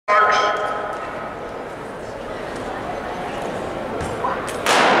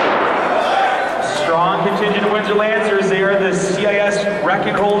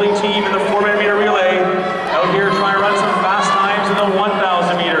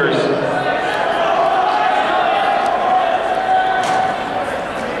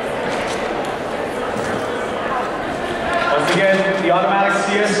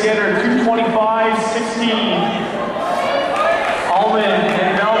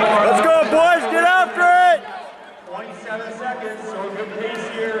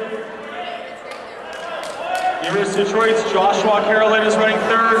Detroit's Joshua Carolyn is running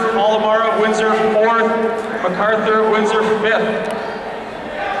third, Paul Amara of Windsor fourth, MacArthur of Windsor fifth.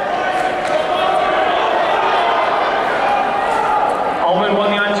 Allman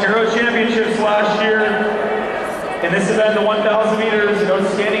won the Ontario Championships last year. In this event, the 1,000 meters,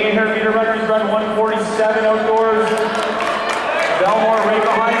 outstanding 800 meter runners run 1:47 outdoors. Belmore right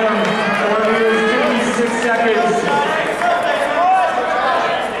behind them, 4 meters, 56 seconds.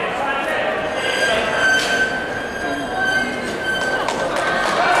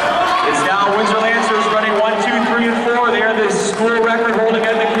 It's now Windsor Lancers running 1, 2, 3, and 4. They are the school record holding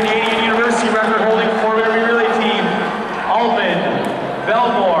and the Canadian University record holding 4-meter relay team. Allman,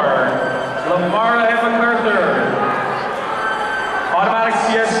 Belmore, Lamara, and MacArthur. Automatic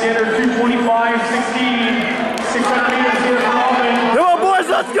CS standard 2:25.16. 600 meters here for Allman. Come on, boys,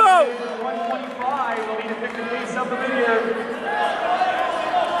 let's go! 1:25. They'll need to pick the pace up a bit here.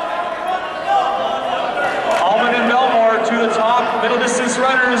 Allman and Belmore, two of the top middle distance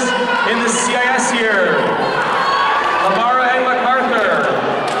runners in the CIS here. Lamara and MacArthur.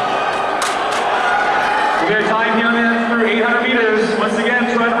 We'll get a time here on that through 800 meters. Once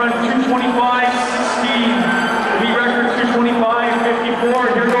again, try to run 2:25.16. The meet record 2:25.54.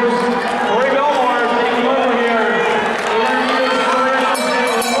 Here goes Corey Belmore taking over here. 800 meters for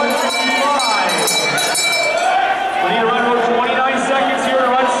 1:55. We need to run about 29 seconds here to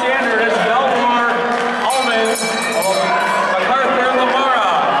run standard as Belmore, Allman, MacArthur, Lamara.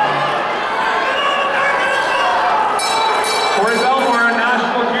 Corey Belmore, a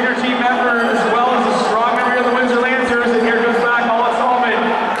national junior team member, as well as a strong member of the Windsor Lancers, and here goes back Alex Allman.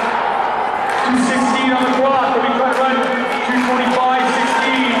 2:16 on the clock. Let me try to run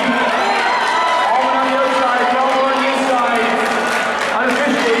 2:25.16. Allman on the outside, Belmore on the inside.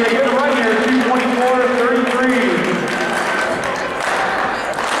 Unofficially, a good run here, 2:24.33.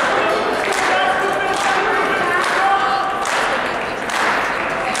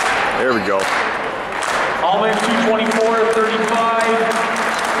 There we go. Allman 2:24.35,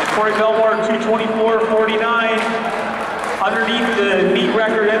 and Corey Belmore 2:24.49. Underneath the meet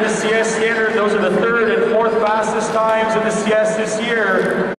record and the CS standard, those are the third and fourth fastest times in the CS this year.